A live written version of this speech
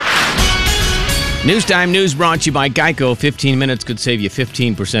News Time News brought to you by Geico. 15 minutes could save you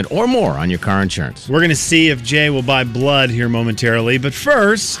 15% or more on your car insurance. We're going to see if Jay will buy blood here momentarily. But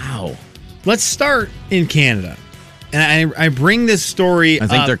first, let's start in Canada. And I bring this story up. I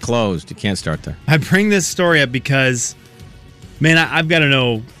think they're closed. You can't start there. I bring this story up because, man, I've got to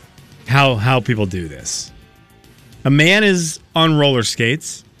know how people do this. A man is on roller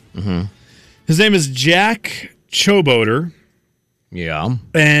skates. Mm-hmm. His name is Jack Choboter. Yeah.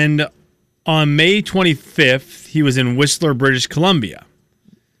 And on May 25th, he was in Whistler, British Columbia.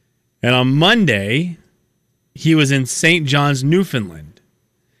 And on Monday, he was in St. John's, Newfoundland.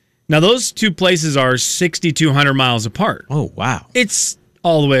 Now, those two places are 6,200 miles apart. Oh, wow. It's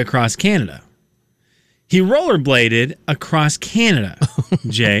all the way across Canada. He rollerbladed across Canada,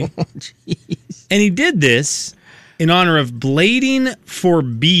 Jay. Jeez. And he did this in honor of Blading for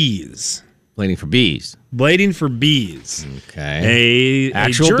Bees. Blading for bees. Blading for Bees. Okay. A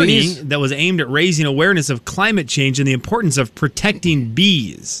journey bees? That was aimed at raising awareness of climate change and the importance of protecting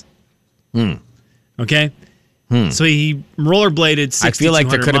bees. Okay? So he rollerbladed 6,200 miles. I feel like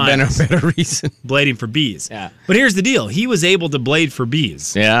there could have been a better reason. Blading for bees. Yeah. But here's the deal. He was able to blade for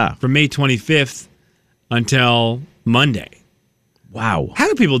bees. Yeah. From May 25th until Monday. Wow. How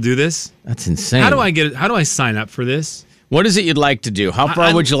do people do this? That's insane. How do I sign up for this? What is it you'd like to do? How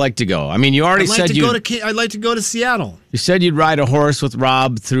far would you like to go? I mean, you already said I'd like to go to Seattle. You said you'd ride a horse with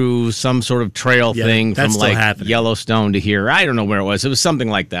Rob through some sort of trail thing from like Yellowstone to here. I don't know where it was. It was something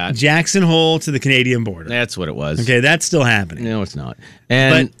like that. Jackson Hole to the Canadian border. That's what it was. Okay, that's still happening. No, it's not.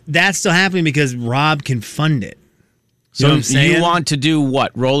 But that's still happening because Rob can fund it. So you know what I'm saying? You want to do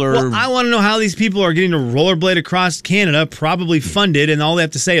what? Well, I want to know how these people are getting to rollerblade across Canada, probably funded, and all they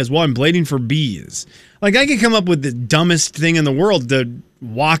have to say is, well, I'm blading for bees. Like, I could come up with the dumbest thing in the world to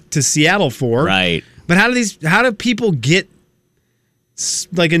walk to Seattle for. Right. But how do people get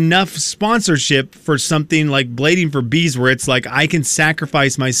like enough sponsorship for something like blading for bees where it's like I can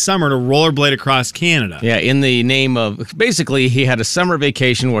sacrifice my summer to rollerblade across Canada? Yeah, in the name of, basically he had a summer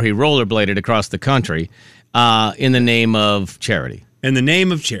vacation where he rollerbladed across the country in the name of charity. In the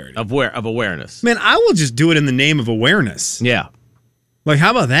name of charity. Of awareness. Man, I will just do it in the name of awareness. Yeah. Like,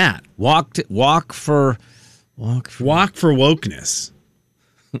 how about that? Walk for wokeness.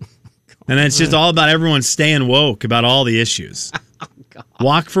 And it's just all about everyone staying woke about all the issues.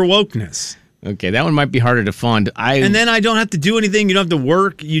 Walk for wokeness. Okay, that one might be harder to fund. And then I don't have to do anything. You don't have to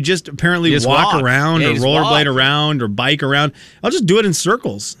work. You just apparently walk around or rollerblade around or bike around. I'll just do it in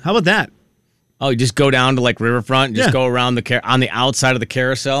circles. How about that? Oh, you just go down to like Riverfront and just go around on the outside of the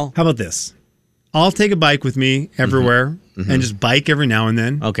carousel? How about this? I'll take a bike with me everywhere and just bike every now and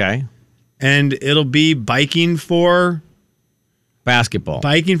then. Okay. And it'll be biking for basketball.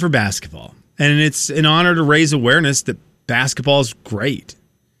 Biking for basketball. And it's an honor to raise awareness that basketball is great.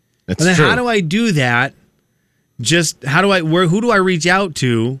 That's and then true. How do I do that? Who do I reach out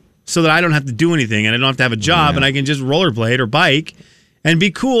to so that I don't have to do anything and I don't have to have a job and I can just rollerblade or bike and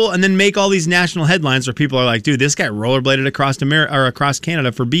be cool and then make all these national headlines where people are like, dude, this guy rollerbladed across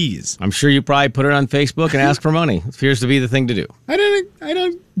Canada for bees. I'm sure you probably put it on Facebook and ask for money. It appears to be the thing to do. I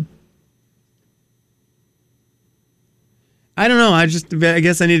don't know. I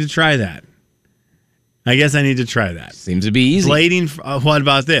guess I need to try that. Seems to be easy. Blading. What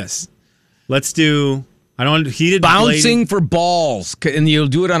about this? Let's do. Heated bouncing for balls, and you'll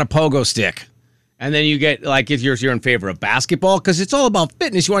do it on a pogo stick. And then you get, like, if you're in favor of basketball, because it's all about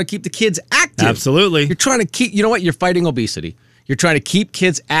fitness. You want to keep the kids active. Absolutely. You're trying to keep, you know what? You're fighting obesity. You're trying to keep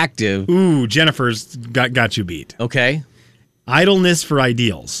kids active. Ooh, Jennifer's got you beat. Okay. Idleness for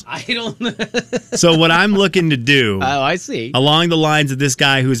ideals. Idleness. So what I'm looking to do. Oh, I see. Along the lines of this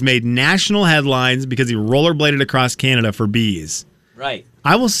guy who's made national headlines because he rollerbladed across Canada for bees. Right.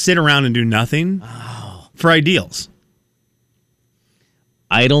 I will sit around and do nothing for ideals.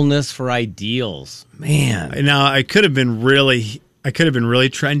 Idleness for ideals. Man. Now, I could have been really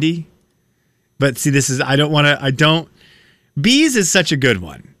trendy. But see, bees is such a good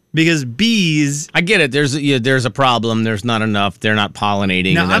one. Because bees... I get it. There's a problem. There's not enough. They're not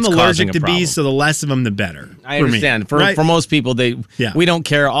pollinating. Now, and that's I'm allergic to problem. bees, so the less of them, the better. I understand. For most people, we don't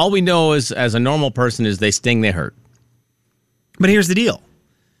care. All we know is, as a normal person, is they sting, they hurt. But here's the deal.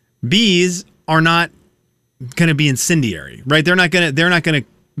 Bees are not going to be incendiary, right? They're not going to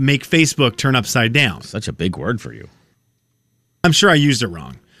make Facebook turn upside down. Such a big word for you. I'm sure I used it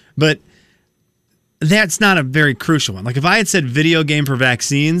wrong. But that's not a very crucial one. Like if I had said video game for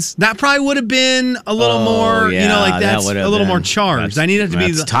vaccines, that probably would have been a little more, that's a little more charged. I needed it to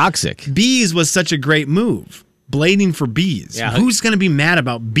be toxic. Bees was such a great move. Blading for bees. Yeah. Who's going to be mad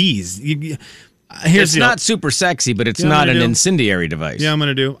about bees? It's not super sexy, but it's not an incendiary device. Yeah, I'm going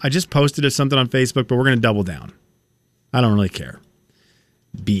to do. I just posted something on Facebook, but we're going to double down. I don't really care.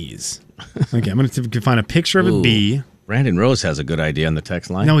 Bees. Okay, I'm going to find a picture of a bee. Brandon Rose has a good idea on the text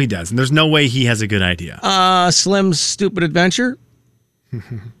line. No, he doesn't. There's no way he has a good idea. Slim's Stupid Adventure.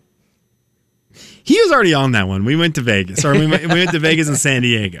 He was already on that one. We went to Vegas. Or we went to Vegas and San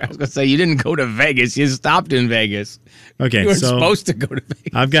Diego. I was going to say, you didn't go to Vegas. You stopped in Vegas. Okay, you were supposed to go to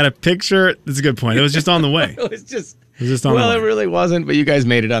Vegas. I've got a picture. That's a good point. It was just on the way. It was just on the way. It really wasn't, but you guys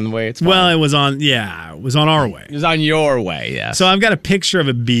made it on the way. It's fine. Well, it was on our way. It was on your way, yeah. So I've got a picture of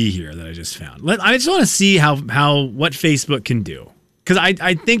a bee here that I just found. I just want to see what Facebook can do. Because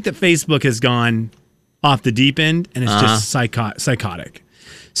I think that Facebook has gone off the deep end, and it's just psychotic.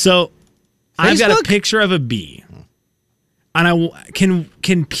 So I've got a picture of a bee. And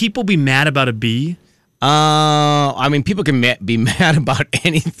can people be mad about a bee? I mean, people can be mad about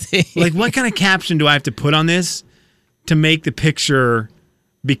anything. Like, what kind of caption do I have to put on this to make the picture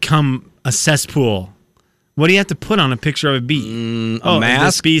become a cesspool? What do you have to put on a picture of a bee? A mask?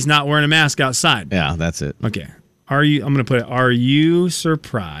 This bee's not wearing a mask outside. Yeah, that's it. Okay. I'm going to put it, are you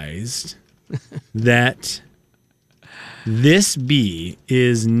surprised that this bee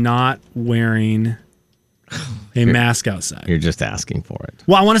is not wearing a mask outside? You're just asking for it.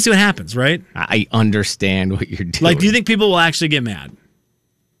 Well, I want to see what happens, right? I understand what you're doing. Like, do you think people will actually get mad?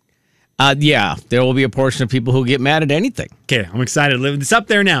 Yeah, there will be a portion of people who get mad at anything. Okay, I'm excited. It's up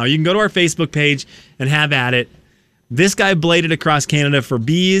there now. You can go to our Facebook page and have at it. This guy bladed across Canada for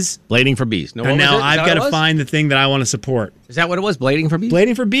bees. Blading for bees. No, and now I've got to find the thing that I want to support. Is that what it was? Blading for bees?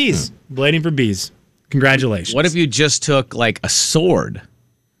 Blading for bees. Blading for bees. Congratulations. What if you just took like a sword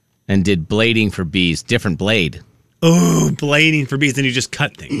and did blading for bees, different blade? Oh, blading for bees. Then you just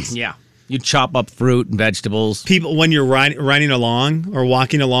cut things. Yeah. You chop up fruit and vegetables. People, when you're riding along or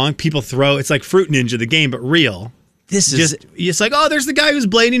walking along, people throw, it's like Fruit Ninja, the game, but real. It's like, oh, there's the guy who's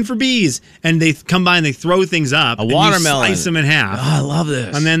blading for bees. And they come by and they throw things up. A watermelon. And you slice them in half. Oh, I love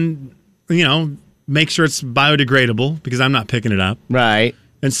this. And then, make sure it's biodegradable because I'm not picking it up. Right.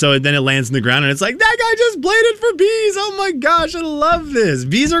 And so then it lands in the ground and it's like, that guy just bladed for bees. Oh my gosh, I love this.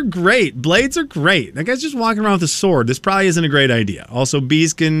 Bees are great. Blades are great. That guy's just walking around with a sword. This probably isn't a great idea. Also,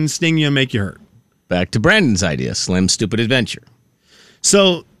 bees can sting you and make you hurt. Back to Brandon's idea, Slim's Stupid Adventure.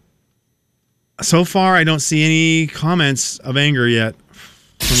 So far, I don't see any comments of anger yet.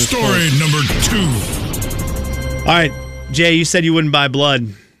 Story number 2. All right, Jay, you said you wouldn't buy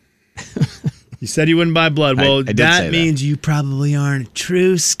blood. You said you wouldn't buy blood. Well, that means you probably aren't a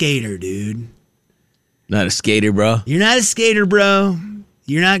true skater, dude. Not a skater, bro. You're not a skater, bro.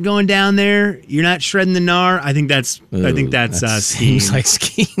 You're not going down there. You're not shredding the gnar. I think that's skiing. Seems like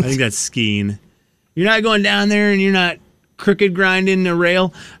skiing. I think that's skiing. You're not going down there and you're not crooked grinding a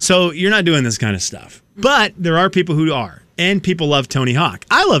rail. So you're not doing this kind of stuff. But there are people who are. And people love Tony Hawk.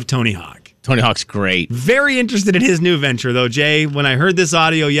 I love Tony Hawk. Tony Hawk's great. Very interested in his new venture, though, Jay. When I heard this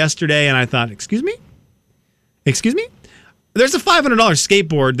audio yesterday and I thought, excuse me? There's a $500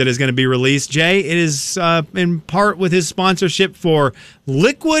 skateboard that is going to be released, Jay. It is in part with his sponsorship for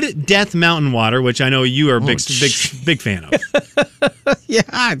Liquid Death Mountain Water, which I know you are a big fan of.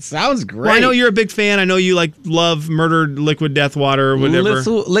 Yeah, it sounds great. Well, I know you're a big fan. I know you love murdered liquid death water or whatever.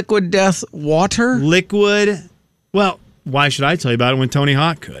 Liquid death water? Liquid. Well, why should I tell you about it when Tony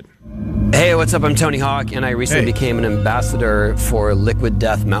Hawk could? Hey, what's up? I'm Tony Hawk, and I recently became an ambassador for Liquid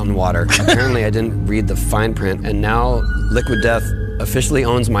Death Mountain Water. Apparently, I didn't read the fine print, and now Liquid Death officially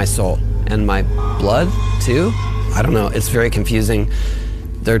owns my soul. And my blood, too? I don't know. It's very confusing.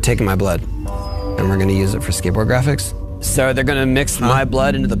 They're taking my blood, and we're going to use it for skateboard graphics. So they're going to mix my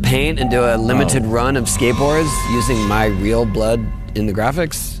blood into the paint and do a limited run of skateboards using my real blood in the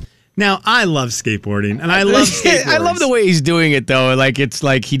graphics. Now, I love skateboarding, and I love skateboards. I love the way he's doing it, though. Like, it's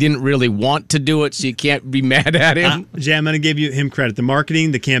like he didn't really want to do it, so you can't be mad at him. Jay, I'm going to give him credit. The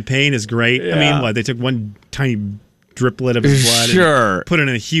marketing, the campaign is great. Yeah. I mean, what? They took one tiny driplet of his blood and put it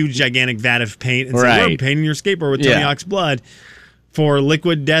in a huge, gigantic vat of paint and said, we're painting your skateboard with Tony Hawk's blood for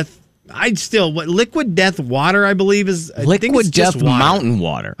Liquid Death. Liquid Death Water, I believe, is... Liquid Death Mountain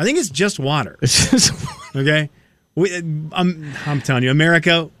Water. I think it's just water. Okay? I'm telling you,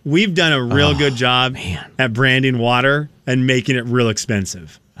 America, we've done a real good job at branding water and making it real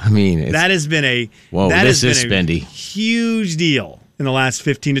expensive. I mean, that has been a huge deal in the last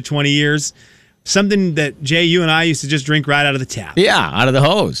 15 to 20 years. Something that, Jay, you and I used to just drink right out of the tap. Yeah, out of the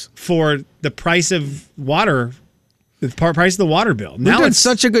hose. For the price of water, the price of the water bill. Now it's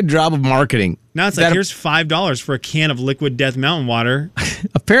such a good job of marketing. Now it's like, here's $5 for a can of Liquid Death Mountain Water.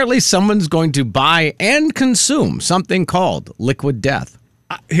 Apparently someone's going to buy and consume something called Liquid Death.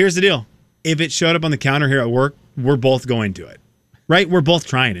 Here's the deal. if it showed up on the counter here at work, we're both going to it. Right? We're both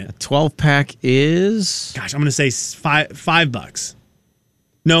trying it. 12-pack is? Gosh, I'm going to say $5.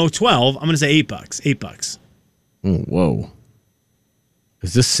 No, 12. I'm going to say $8. $8. Oh, whoa.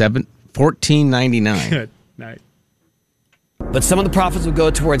 Is this $14.99? Good night. But some of the profits would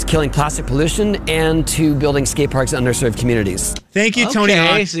go towards killing plastic pollution and to building skate parks in underserved communities. Thank you, Tony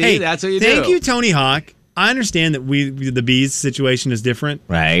Hawk. See, that's what you do. Thank you, Tony Hawk. I understand that the bees situation is different.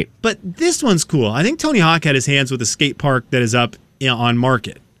 Right. But this one's cool. I think Tony Hawk had his hands with a skate park that is up on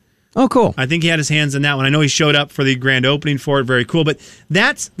Market. Oh, cool. I think he had his hands in that one. I know he showed up for the grand opening for it. Very cool. But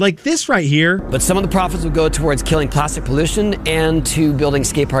that's like this right here. But some of the profits would go towards killing plastic pollution and to building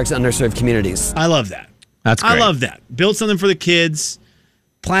skate parks in underserved communities. I love that. That's great. I love that. Build something for the kids.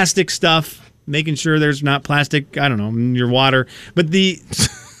 Plastic stuff. Making sure there's not plastic, I don't know, in your water. But the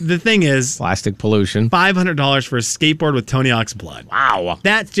thing is, plastic pollution. $500 for a skateboard with Tony Hawk's blood. Wow.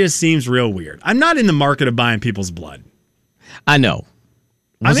 That just seems real weird. I'm not in the market of buying people's blood. I know.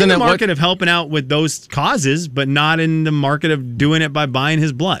 I'm in the market of helping out with those causes, but not in the market of doing it by buying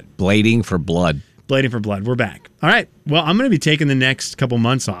his blood. Blading for blood. Blading for blood. We're back. All right. Well, I'm going to be taking the next couple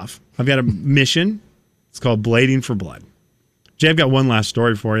months off. I've got a mission. It's called Blading for Blood. Jay, I've got one last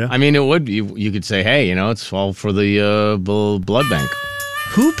story for you. I mean, it would. You could say, hey, it's all for the blood bank.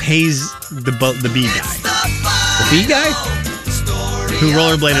 Who pays the bee guy? The bee guy? Who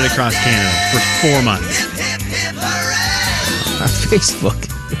rollerbladed across Canada for 4 months? On Facebook.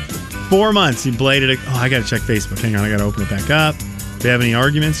 4 months he bladed. I got to check Facebook. Hang on, I got to open it back up. Do we have any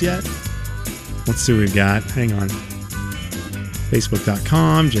arguments yet? Let's see what we've got. Hang on.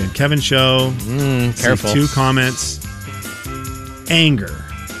 Facebook.com, Jay and Kevin Show. Careful. 2 comments. Anger.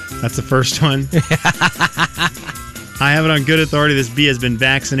 That's the first one. I have it on good authority. This bee has been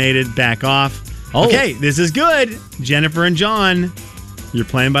vaccinated. Back off. Oh. Okay, this is good. Jennifer and John, you're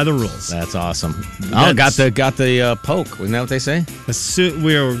playing by the rules. That's awesome. Oh, got the poke. Wasn't that what they say?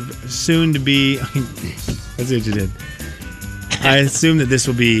 We're soon to be. That's what you did. I assume that this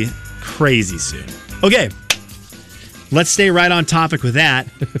will be crazy soon. Okay, let's stay right on topic with that.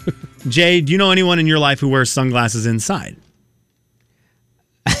 Jay, do you know anyone in your life who wears sunglasses inside?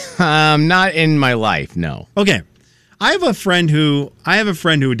 Not in my life, no. Okay. I have a friend who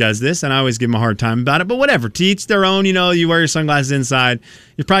does this, and I always give him a hard time about it, but whatever. To each their own, you wear your sunglasses inside.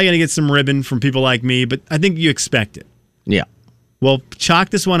 You're probably going to get some ribbon from people like me, but I think you expect it. Yeah. Well, chalk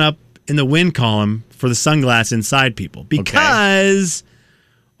this one up in the win column for the sunglass inside people. Because,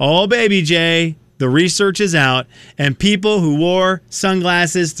 oh baby, Jay, the research is out, and people who wore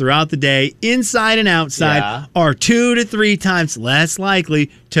sunglasses throughout the day, inside and outside, are 2 to 3 times less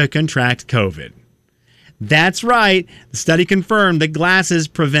likely to contract COVID. That's right. The study confirmed that glasses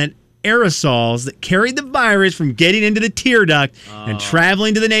prevent aerosols that carry the virus from getting into the tear duct and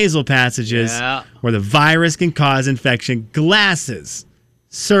traveling to the nasal passages where the virus can cause infection. Glasses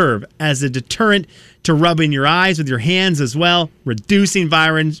serve as a deterrent to rubbing your eyes with your hands as well, reducing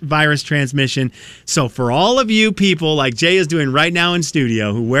virus transmission. So for all of you people like Jay is doing right now in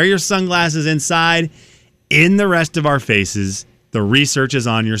studio who wear your sunglasses inside, in the rest of our faces, the research is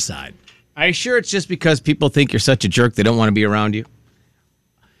on your side. Are you sure it's just because people think you're such a jerk they don't want to be around you?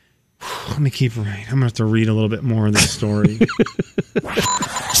 Let me keep reading. I'm going to have to read a little bit more of this story. Jay,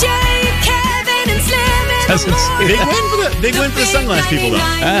 Kevin, and Slim Big win for the sunglass people,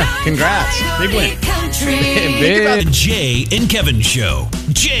 though. Congrats. Big win. Big. The Jay and Kevin Show.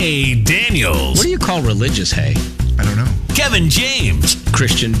 Jay Daniels. What do you call religious hay? I don't know. Kevin James.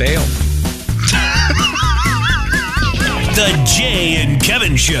 Christian Bale. The Jay and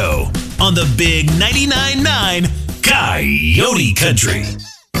Kevin Show on the Big 99.9 Coyote Country.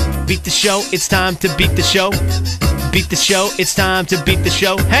 Beat the show, it's time to beat the show. Beat the show, it's time to beat the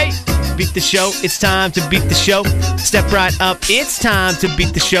show. Hey! Beat the show, it's time to beat the show. Step right up, it's time to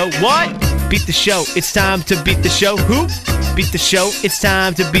beat the show. What? Beat the show, it's time to beat the show. Who? Beat the show, it's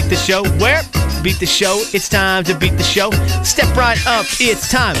time to beat the show. Where? Beat the show, it's time to beat the show. Step right up, it's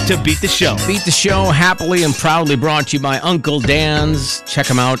time to beat the show. Beat the show happily and proudly brought to you by Uncle Dan's. Check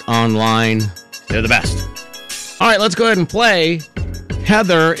them out online. They're the best. All right, let's go ahead and play.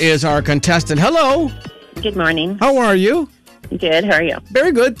 Heather is our contestant. Hello. Good morning. How are you? Good. How are you?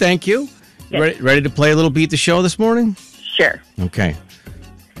 Very good, thank you. Good. Ready to play a little Beat the Show this morning? Sure. Okay.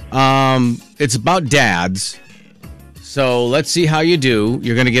 It's about dads. So let's see how you do.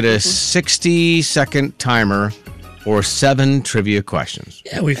 You're going to get a 60-second timer for 7 trivia questions.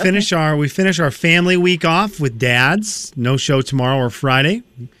 Yeah, we finish our family week off with dads. No show tomorrow or Friday.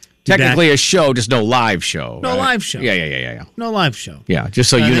 Technically a show, just no live show. No right? live show. Yeah. No live show. Yeah, just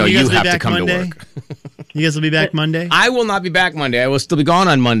so you know you have to come Monday? to work. You guys will be back Monday? I will not be back Monday. I will still be gone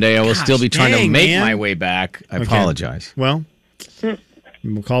on Monday. I will still be trying to dang, make man. my way back. I apologize. Well,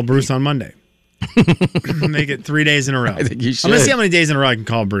 we'll call Bruce on Monday. Make it 3 days in a row. I think you should. I'm going to see how many days in a row I can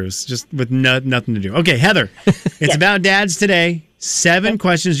call Bruce, just with nothing to do. Okay, Heather, it's about dads today. 7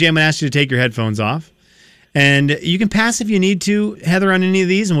 questions. Jay, I'm going to ask you to take your headphones off. And you can pass if you need to, Heather, on any of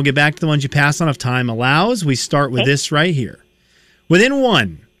these, and we'll get back to the ones you pass on if time allows. We start with this right here. Within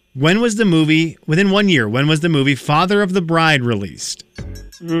 1 year, when was the movie Father of the Bride released?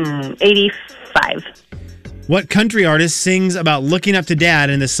 85. What country artist sings about looking up to dad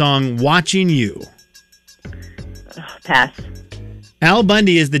in the song Watching You? Pass. Al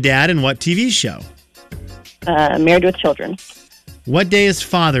Bundy is the dad in what TV show? Married with Children. What day is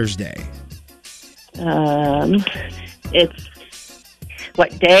Father's Day? It's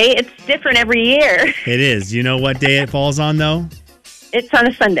what day? It's different every year. It is. You know what day it falls on, though? It's on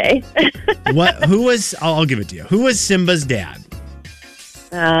a Sunday. Who was? I'll give it to you. Who was Simba's dad?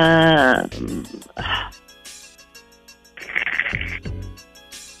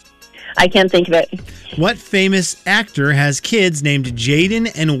 I can't think of it. What famous actor has kids named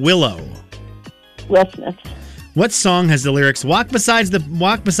Jaden and Willow? Will Smith. What song has the lyrics "Walk beside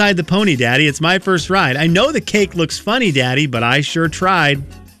the pony, Daddy? It's my first ride. I know the cake looks funny, Daddy, but I sure tried."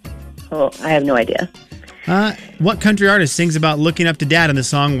 Oh, I have no idea. What country artist sings about looking up to dad in the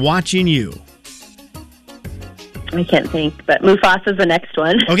song Watching You? I can't think, but Mufasa's the next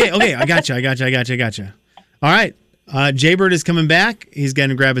one. Okay, I gotcha. All right, Jaybird is coming back. He's going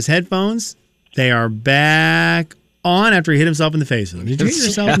to grab his headphones. They are back on after he hit himself in the face. Did you hit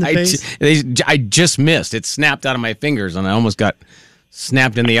yourself in the face? I just missed. It snapped out of my fingers, and I almost got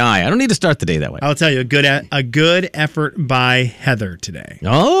snapped in the eye. I don't need to start the day that way. I'll tell you, a good effort by Heather today.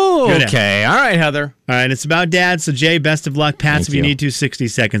 Oh, Good okay. All right, Heather. All right, it's about dad. So, Jay, best of luck. Pass Thank if you you. need to. 60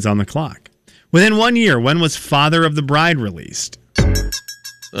 seconds on the clock. Within 1 year, when was Father of the Bride released?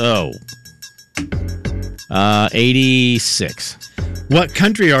 86. What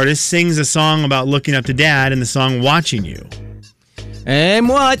country artist sings a song about looking up to dad in the song Watching You? I'm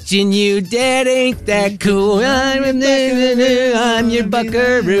watching you, Dad, ain't that cool? I'm your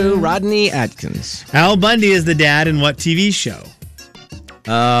buckaroo, Rodney Atkins. Al Bundy is the dad in what TV show?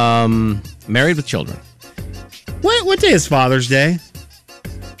 Married with Children. What day is Father's Day?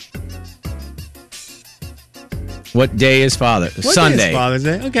 What day is Father? What Sunday. day is Father's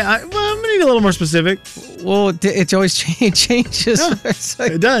Day? Okay, I'm going to need a little more specific. Well, it always changes. Yeah, It's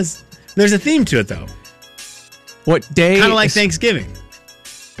like- it does. There's a theme to it, though. What day? Kind of like is- Thanksgiving.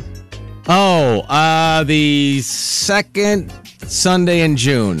 The second Sunday in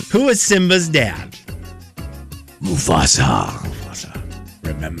June. Who is Simba's dad? Mufasa.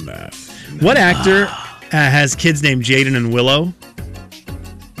 Remember. What actor has kids named Jaden and Willow?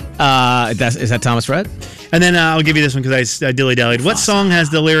 Is that Thomas Rhett? And then I'll give you this one because I dilly-dallied. What song has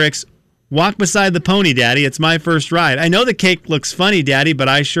the lyrics, "Walk beside the pony, Daddy, it's my first ride. I know the cake looks funny, Daddy, but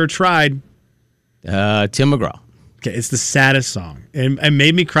I sure tried." Tim McGraw. Okay, it's the saddest song. It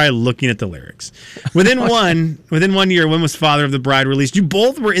made me cry looking at the lyrics. Within 1 year, when was Father of the Bride released? You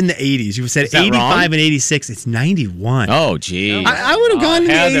both were in the 80s. You said Is that 85 wrong? and 86. It's 91. Oh, gee. I would have gone to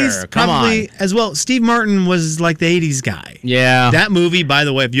the Heather, 80s come probably on. as well. Steve Martin was like the 80s guy. Yeah. That movie, by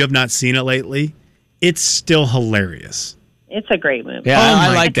the way, if you have not seen it lately, it's still hilarious. It's a great movie. Yeah, Oh I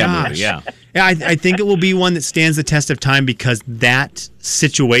my like that gosh. movie. Yeah. Yeah, I think it will be one that stands the test of time because that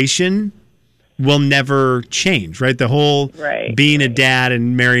situation will never change, right? The whole being a dad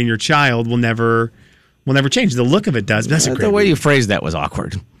and marrying your child will never change. The look of it does. But that's a great The way movie. you phrased that was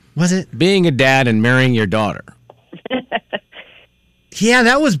awkward. Was it? Being a dad and marrying your daughter. Yeah,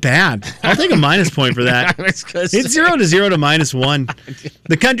 that was bad. I'll take a minus point for that. It's 0 to 0 to -1.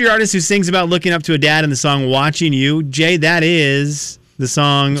 The country artist who sings about looking up to a dad in the song Watching You, Jay, that is the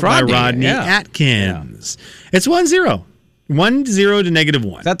song by Rodney yeah. Atkins. It's 1-0. 1-0 to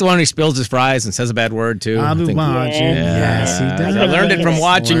 -1. Is that the one who spills his fries and says a bad word, too? I'll be I think- watching. Yeah. Yes, he does. I learned it from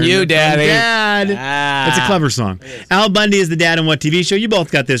watching you, Daddy. Dad. It's a clever song. Al Bundy is the dad in what TV show? You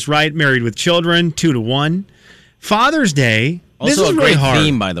both got this right. Married with Children, 2-1. Father's Day. This Also is a really great hard.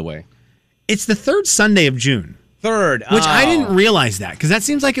 theme, by the way. It's the third Sunday of June. Third. Which I didn't realize that because that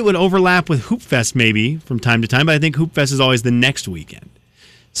seems like it would overlap with Hoop Fest maybe from time to time, but I think Hoop Fest is always the next weekend.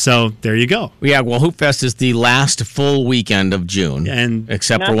 So there you go. Yeah, well, Hoop Fest is the last full weekend of June, and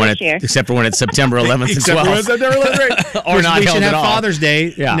except Not for when this year. it's September 11th and Except for 12th, September 11th, right. or Which not we held should at have all. Father's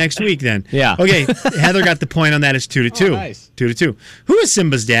Day Yeah. next week then. Yeah. Okay, Heather got the point on that. It's 2-2. nice. 2-2. Who is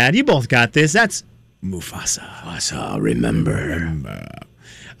Simba's dad? You both got this. That's Mufasa. Mufasa, remember.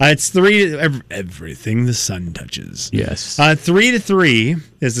 It's 3 everything the sun touches. Yes. 3-3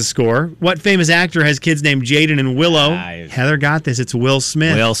 is the score. What famous actor has kids named Jaden and Willow? Nice. Heather got this. It's Will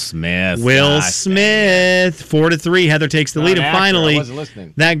Smith. Will Smith. Will Gosh, Smith. 4-3. Heather takes the lead. And actor. I finally, wasn't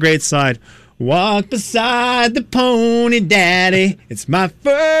listening. that great side. Walk beside the pony, daddy. It's my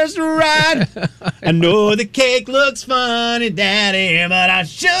first ride. I know the cake looks funny, daddy, but I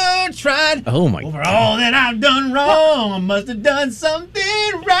sure tried. Oh, my Over God. all that I've done wrong, I must have done something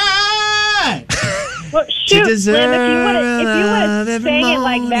right. Well, shoot, deserve Slim, if you would have every sang it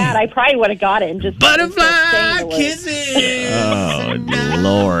like that, I probably would have got it. And just Butterfly kisses. Oh,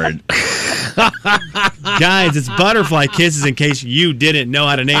 Lord. Guys, it's Butterfly Kisses in case you didn't know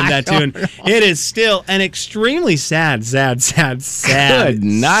how to name that tune. It is still an extremely sad Good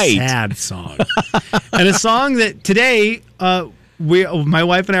night. sad song. And a song that today, my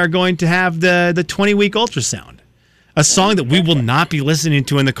wife and I are going to have the 20-week ultrasound. A song that we will not be listening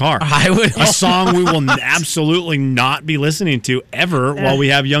to in the car. A song we will absolutely not be listening to ever while we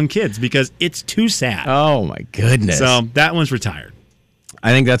have young kids because it's too sad. Oh, my goodness. So that one's retired.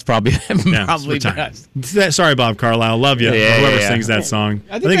 I think that's probably Yeah, probably it's retired. best. Sorry, Bob Carlisle. Love you. Yeah, Whoever yeah. sings that song.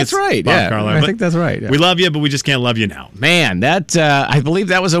 I think that's it's right. Bob Yeah, Carlisle. I But think that's right. Yeah. We love you, but we just can't love you now. Man, that I believe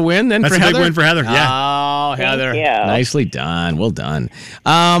that was a win then That's for a Heather. big win for Heather. Yeah. Oh, Heather. you. Nicely done. Well done.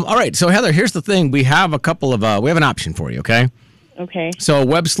 All right. So, Heather, here's the thing. We have a couple of, we have an option for you, okay? Okay. So,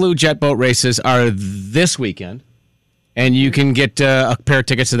 Web Slew jet boat races are this weekend, and you can get a pair of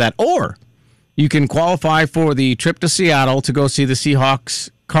tickets to that. Or you can qualify for the trip to Seattle to go see the Seahawks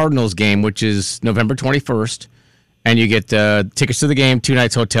Cardinals game, which is November 21st. And you get tickets to the game, 2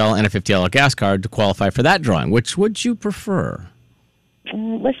 nights hotel, and a $50 gas card to qualify for that drawing. Which would you prefer?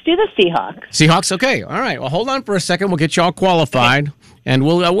 Let's do the Seahawks. Seahawks? Okay. All right. Well, hold on for a second. We'll get you all qualified. And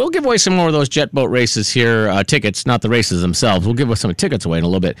we'll give away some more of those jet boat races here, tickets, not the races themselves. We'll give us some tickets away in a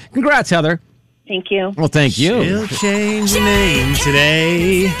little bit. Congrats, Heather. Thank you. Well, thank you. She'll change the name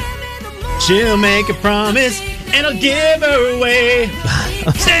today. She'll make a promise and I'll give her away.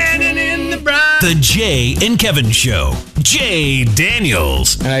 Standing in the bright. The Jay and Kevin Show. Jay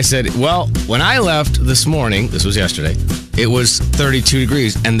Daniels. And I said, well, when I left this morning, this was yesterday, it was 32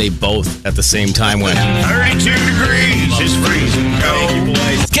 degrees, and they both at the same time went. 32 degrees is freezing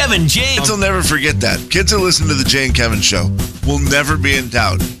cold. Kevin James. Kids will never forget that. Kids who listen to the Jay and Kevin Show will never be in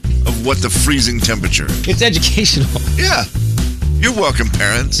doubt of what the freezing temperature is. It's educational. Yeah. You're welcome,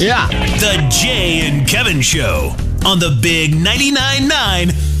 parents. Yeah. The Jay and Kevin Show on the Big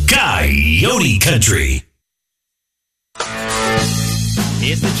 99.9 Coyote Country.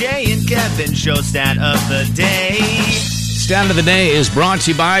 It's the Jay and Kevin Show stat of the day. Stat of the day is brought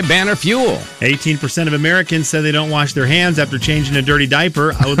to you by Banner Fuel. 18% of Americans say they don't wash their hands after changing a dirty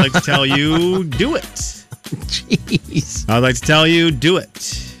diaper. I would like to tell you, do it. Jeez. I would like to tell you, do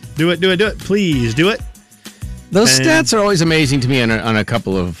it. Do it. Please do it. Those And- stats are always amazing to me on a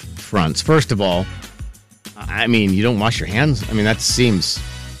couple of fronts. First of all, I mean, you don't wash your hands. I mean, that seems...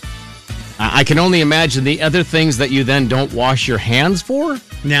 I can only imagine the other things that you then don't wash your hands for.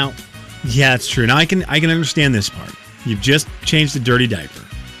 Now, yeah, it's true. Now I can understand this part. You've just changed a dirty diaper,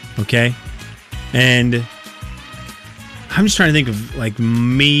 okay? And I'm just trying to think of like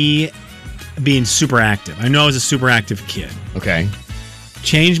me being super active. I know I was a super active kid. Okay.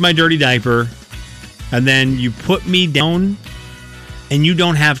 Changed my dirty diaper, and then you put me down, and you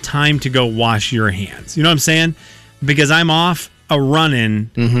don't have time to go wash your hands. You know what I'm saying? Because I'm off a running,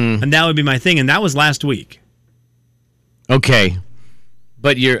 and that would be my thing. And that was last week. Okay.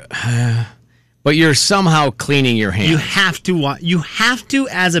 But you're somehow cleaning your hands. You have to you have to,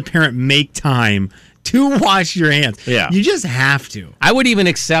 as a parent, make time to wash your hands. Yeah. You just have to. I would even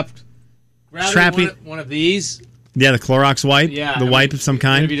accept Trapping- one of these. Yeah, the Clorox wipe, Yeah, the wipe of some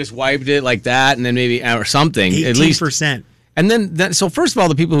kind. If you just wiped it like that, and then maybe or something, 18%. at least. And then, so first of all,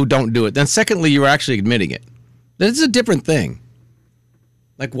 the people who don't do it. Then, secondly, you're actually admitting it. That's a different thing.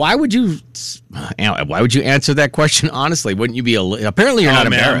 Like, why would you answer that question honestly? Wouldn't you be? Apparently, you're not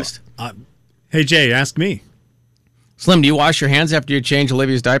embarrassed. Hey Jay, ask me. Slim, do you wash your hands after you change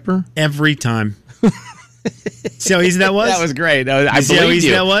Olivia's diaper? Every time. See how easy that was? That was great. I see how believed easy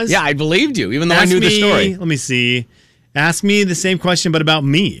you. that was? Yeah, I believed you, even though I Ask knew the me- story. Let me see. Ask me the same question, but about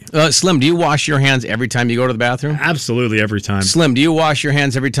me. Slim, do you wash your hands every time you go to the bathroom? Absolutely, every time. Slim, do you wash your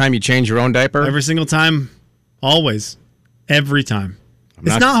hands every time you change your own diaper? Every single time. Always. Every time.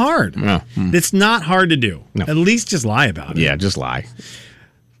 It's not hard. No. It's not hard to do. No. At least just lie about it. Yeah, just lie.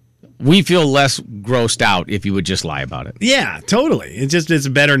 We feel less grossed out if you would just lie about it. Yeah, totally. It's a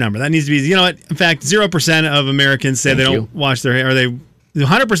better number. That needs to be. You know what? In fact, 0% of Americans say they don't wash their hair.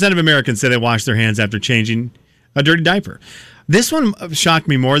 100% of Americans say they wash their hands after changing a dirty diaper. This one shocked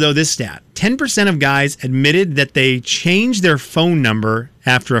me more, though, this stat. 10% of guys admitted that they changed their phone number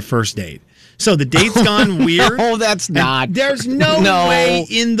after a first date. So the date's gone weird. No, that's not. There's no way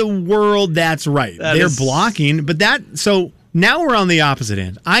in the world that's right. They're blocking, but so now we're on the opposite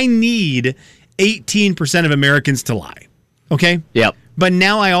end. I need 18% of Americans to lie. Okay? Yep. But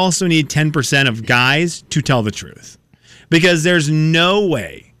now I also need 10% of guys to tell the truth. Because there's no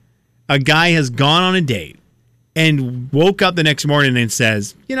way a guy has gone on a date and woke up the next morning and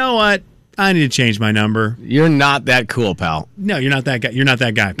says, you know what? I need to change my number. You're not that cool, pal. No, you're not that guy. You're not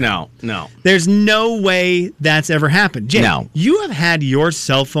that guy, pal. No. There's no way that's ever happened. Jay, No. You have had your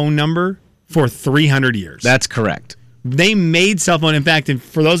cell phone number for 300 years. That's correct. They made cell phone. In fact, and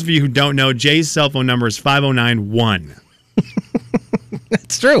for those of you who don't know, Jay's cell phone number is 5091.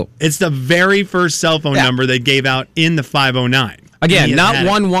 That's true. It's the very first cell phone number they gave out in the 509. Again, not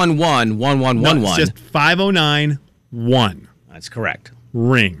 111, 1111. No, it's just 5091. That's correct.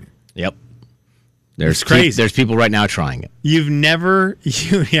 Ring. Yep. There's crazy. There's people right now trying it. You've never, his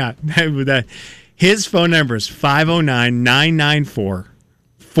phone number is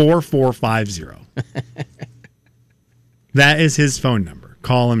 509-994-4450. That is his phone number.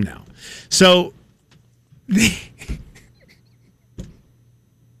 Call him now. So,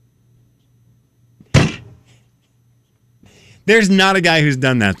 there's not a guy who's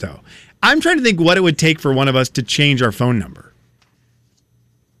done that, though. I'm trying to think what it would take for one of us to change our phone number.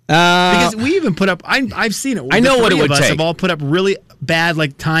 Because we even put up, I've seen it. I know what it would take. take. Have all put up really bad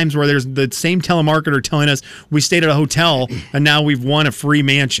times where there's the same telemarketer telling us we stayed at a hotel and now we've won a free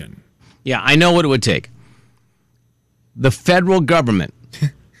mansion. Yeah, I know what it would take. The federal government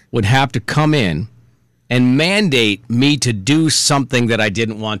would have to come in and mandate me to do something that I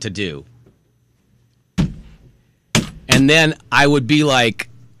didn't want to do. And then I would be like...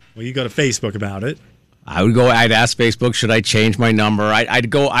 Well, you go to Facebook about it. I'd ask Facebook, should I change my number?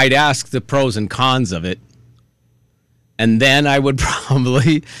 I'd ask the pros and cons of it. And then I would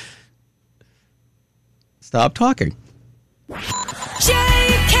probably stop talking. Jay,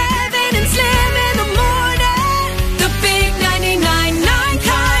 Kevin, and Slim in the morning. The big 99.9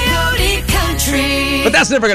 Coyote Country. But that's never